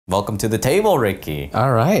Welcome to the table, Ricky.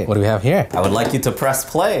 All right, what do we have here? I would like you to press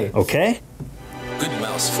play. Okay. Good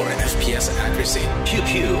mouse for an FPS and accuracy. Pew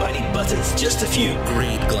pew, I need buttons, just a few.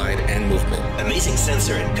 Great glide and movement. Amazing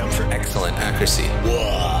sensor and comfort. Excellent accuracy.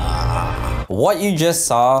 Wow. What you just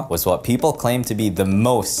saw was what people claim to be the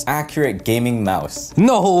most accurate gaming mouse.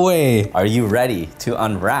 No way! Are you ready to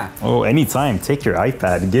unwrap? Oh, anytime. Take your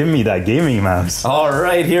iPad. Give me that gaming mouse. All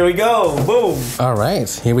right, here we go. Boom. All right,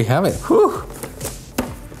 here we have it. Whew.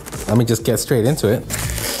 Let me just get straight into it.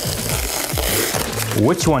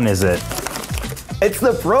 Which one is it? It's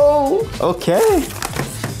the Pro. Okay.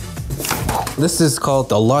 This is called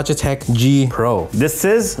the Logitech G PRO. This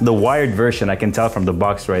is the wired version. I can tell from the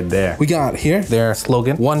box right there. We got here their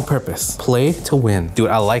slogan, one purpose, play to win.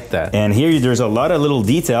 Dude, I like that. And here there's a lot of little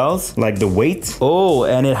details like the weight. Oh,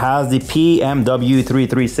 and it has the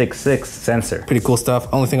PMW3366 sensor. Pretty cool stuff.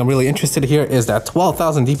 Only thing I'm really interested here is that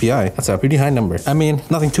 12,000 DPI. That's a pretty high number. I mean,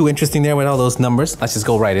 nothing too interesting there with all those numbers. Let's just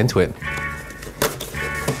go right into it.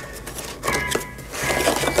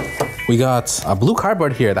 We got a blue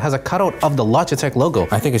cardboard here that has a cutout of the Logitech logo.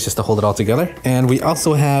 I think it's just to hold it all together. And we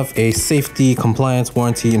also have a safety, compliance,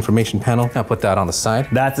 warranty information panel. I'll put that on the side.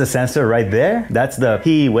 That's the sensor right there. That's the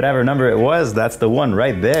P, whatever number it was. That's the one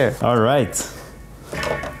right there. All right.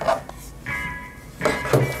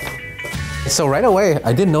 So right away,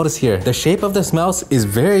 I did notice here, the shape of this mouse is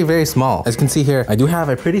very, very small. As you can see here, I do have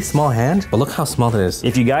a pretty small hand, but look how small it is.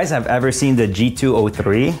 If you guys have ever seen the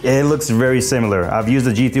G203, it looks very similar. I've used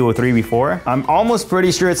the G203 before. I'm almost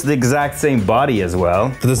pretty sure it's the exact same body as well.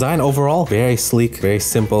 The design overall, very sleek, very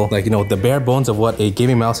simple. Like, you know, the bare bones of what a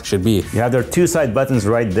gaming mouse should be. You have their two side buttons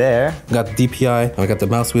right there. We got the DPI, and we got the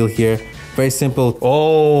mouse wheel here. Very simple.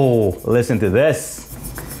 Oh, listen to this.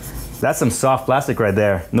 That's some soft plastic right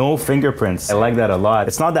there. No fingerprints. I like that a lot.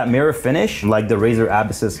 It's not that mirror finish like the Razer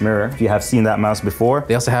Abyssus mirror, if you have seen that mouse before.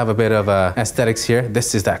 They also have a bit of aesthetics here.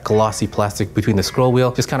 This is that glossy plastic between the scroll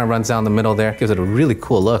wheel. Just kind of runs down the middle there. Gives it a really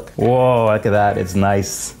cool look. Whoa, look at that. It's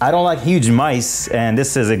nice. I don't like huge mice, and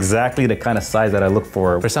this is exactly the kind of size that I look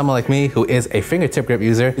for. For someone like me who is a fingertip grip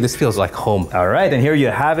user, this feels like home. All right, and here you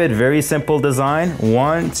have it. Very simple design.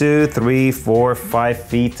 1, 2, 3, 4, 5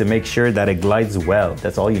 feet to make sure that it glides well.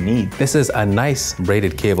 That's all you need. This is a nice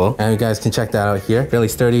braided cable, and you guys can check that out here. Really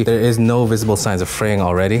sturdy. There is no visible signs of fraying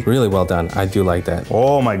already. Really well done. I do like that.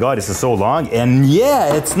 Oh my God, this is so long. And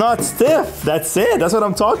yeah, it's not stiff. That's it. That's what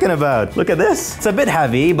I'm talking about. Look at this. It's a bit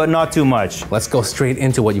heavy, but not too much. Let's go straight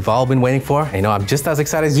into what you've all been waiting for. I know I'm just as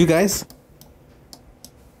excited as you guys.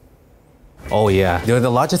 Oh yeah, the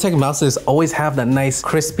Logitech mouses always have that nice,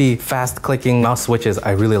 crispy, fast clicking mouse switches.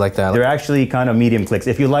 I really like that. They're actually kind of medium clicks.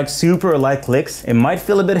 If you like super light clicks, it might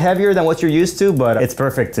feel a bit heavier than what you're used to, but it's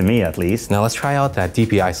perfect to me at least. Now let's try out that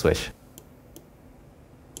DPI switch.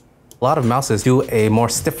 A lot of mouses do a more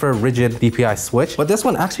stiffer, rigid DPI switch, but this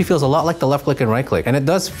one actually feels a lot like the left click and right click, and it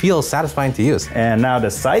does feel satisfying to use. And now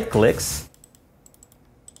the side clicks,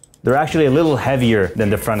 they're actually a little heavier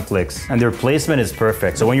than the front clicks, and their placement is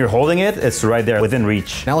perfect. So when you're holding it, it's right there within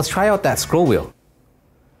reach. Now let's try out that scroll wheel.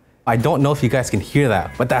 I don't know if you guys can hear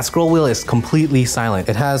that, but that scroll wheel is completely silent.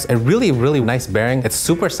 It has a really, really nice bearing. It's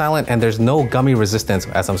super silent, and there's no gummy resistance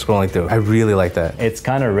as I'm scrolling through. I really like that. It's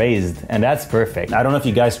kind of raised, and that's perfect. I don't know if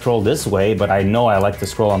you guys scroll this way, but I know I like to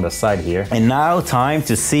scroll on the side here. And now time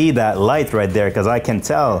to see that light right there, because I can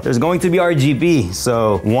tell there's going to be RGB.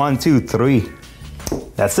 So 1, 2, 3.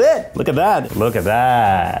 That's it. Look at that. Look at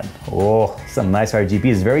that. Oh, some nice RGB.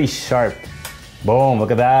 It's very sharp. Boom,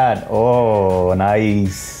 look at that. Oh,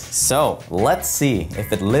 nice. So let's see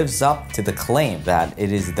if it lives up to the claim that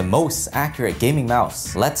it is the most accurate gaming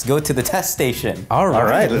mouse. Let's go to the test station. All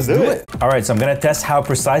right, let's do it. All right, so I'm gonna test how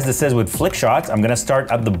precise this is with flick shots. I'm gonna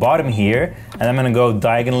start at the bottom here, and I'm gonna go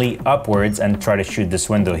diagonally upwards and try to shoot this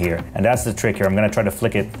window here. And that's the trick here. I'm gonna try to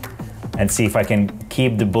flick it and see if I can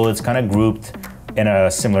keep the bullets kind of grouped in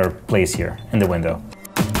a similar place here in the window.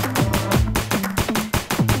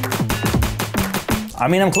 I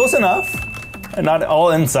mean, I'm close enough. Not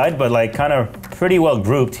all inside, but like kind of pretty well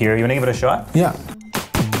grouped here. You wanna give it a shot? Yeah.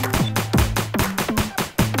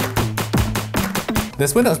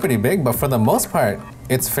 This window is pretty big, but for the most part,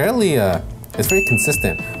 it's very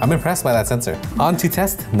consistent. I'm impressed by that sensor. On to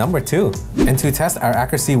test number 2. And to test our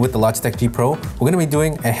accuracy with the Logitech G PRO, we're gonna be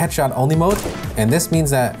doing a headshot only mode. And this means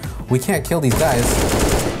that we can't kill these guys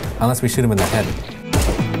unless we shoot them in the head.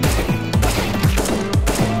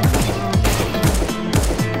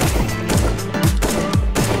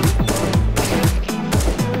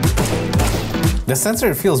 The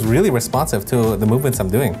sensor feels really responsive to the movements I'm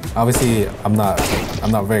doing. Obviously, I'm not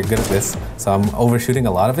very good at this, so I'm overshooting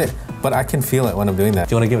a lot of it, but I can feel it when I'm doing that.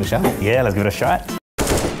 Do you want to give it a shot? Yeah, let's give it a shot.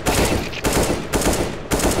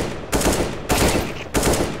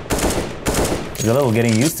 It's a little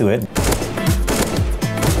getting used to it.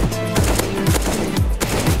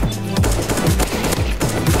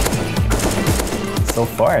 So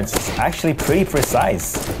far, it's actually pretty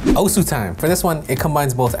precise. Osu time. For this one, it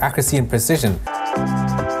combines both accuracy and precision.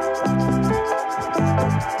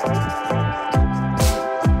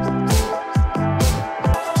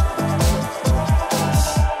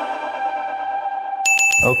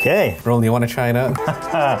 Okay. Roland, you want to try it out?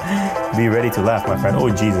 Be ready to laugh, my friend. Oh,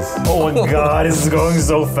 Jesus. Oh, my God, this is going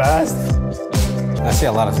so fast. I see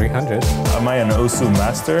a lot of 300. Am I an Osu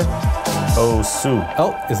master? Osu.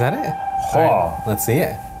 Oh, is that it? Oh. All right, let's see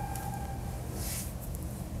it.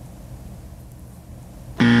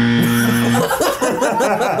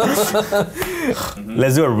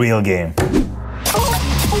 Let's do a real game.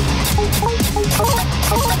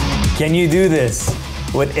 Can you do this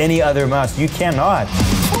with any other mouse? You cannot.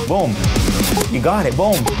 Boom. You got it.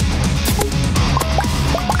 Boom.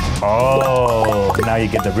 Oh, now you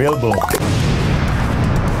get the real boom.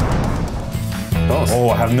 Oh,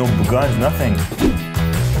 I have no guns, nothing.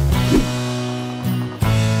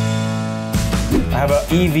 I have a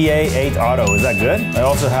EVA 8 Auto, is that good? I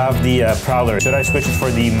also have the Prowler. Should I switch it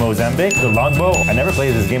for the Mozambique, the longbow? I never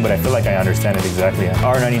played this game, but I feel like I understand it exactly.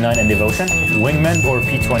 R99 and Devotion, Wingman or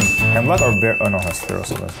P20, Hemlock or Bear, oh no, that's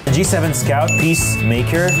Spiros. G7 Scout,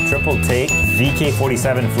 Peacemaker, Triple Take,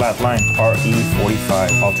 VK47 Flatline,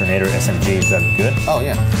 RE45 Alternator SMG, is that good? Oh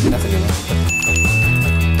yeah, that's a good one.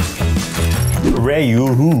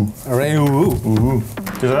 Rayuhu. Rayuhu.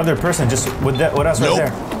 There's another person just with that, what else right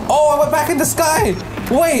there? Oh, I went back in the sky!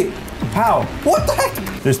 Wait! How? What the heck?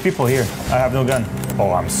 There's people here. I have no gun.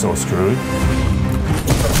 Oh, I'm so screwed.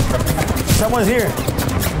 Someone's here.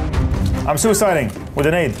 I'm suiciding with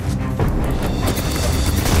an aid.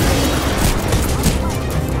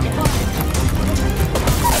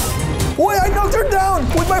 Wait, I knocked her down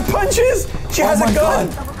with my punches! She has a gun!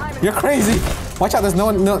 God. You're crazy! Watch out, there's no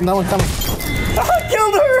one coming. I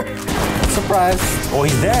killed her! Surprise! Oh,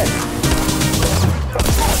 he's dead.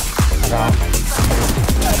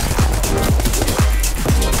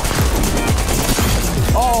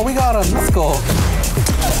 Oh, we got him. Let's go.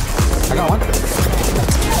 I got one. I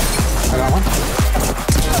got one.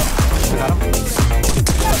 I got him.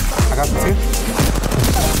 I got two.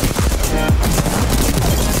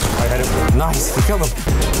 I had it. Nice. We killed him.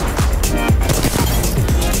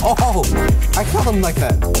 Oh, I killed him like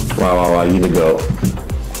that. Wow, you to go.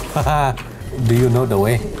 Haha. Do you know the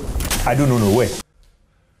way? I do know the way.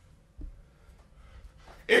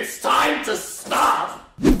 It's time to stop!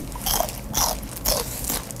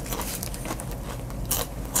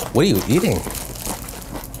 What are you eating?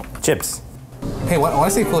 Chips. Hey, want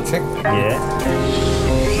to see a cool chick? Yeah.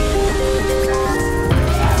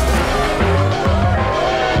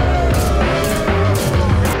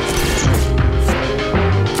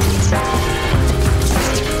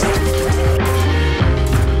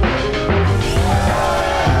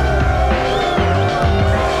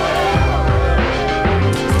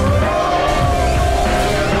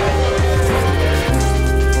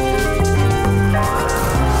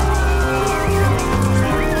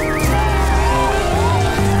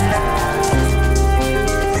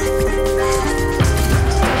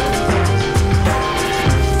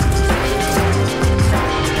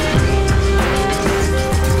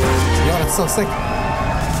 So sick.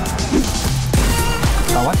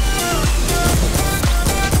 Got one?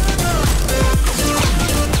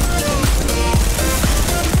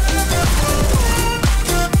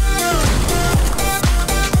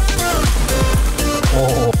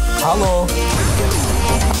 Oh, hello.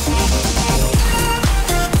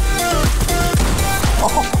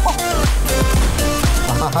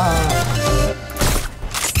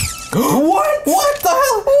 What? What the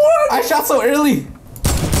hell? What? I shot so early.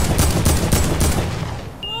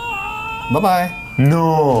 Bye-bye.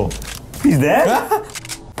 No. He's dead?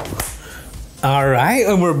 All right,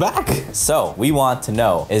 and we're back. So we want to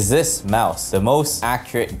know, is this mouse the most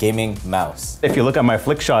accurate gaming mouse? If you look at my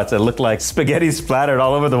flick shots, it looked like spaghetti splattered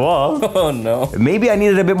all over the wall. Oh no. Maybe I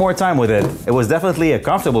needed a bit more time with it. It was definitely a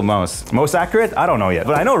comfortable mouse. Most accurate? I don't know yet.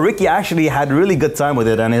 But I know Ricky actually had really good time with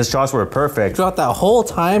it and his shots were perfect. Throughout that whole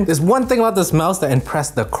time, there's one thing about this mouse that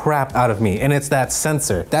impressed the crap out of me, and it's that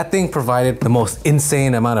sensor. That thing provided the most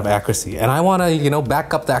insane amount of accuracy. And I wanna,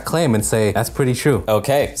 back up that claim and say that's pretty true.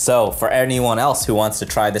 Okay, so for anyone else who wants to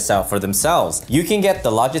try this out for themselves, you can get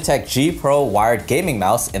the Logitech G PRO wired gaming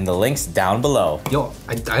mouse in the links down below. Yo,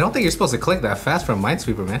 I don't think you're supposed to click that fast from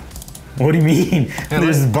Minesweeper, man. What do you mean?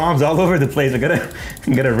 There's bombs all over the place. I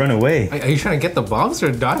gotta run away. Are you trying to get the bombs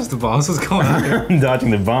or dodge the bombs? What's going on here? I'm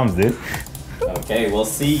dodging the bombs, dude. Okay, we'll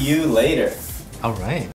see you later. All right.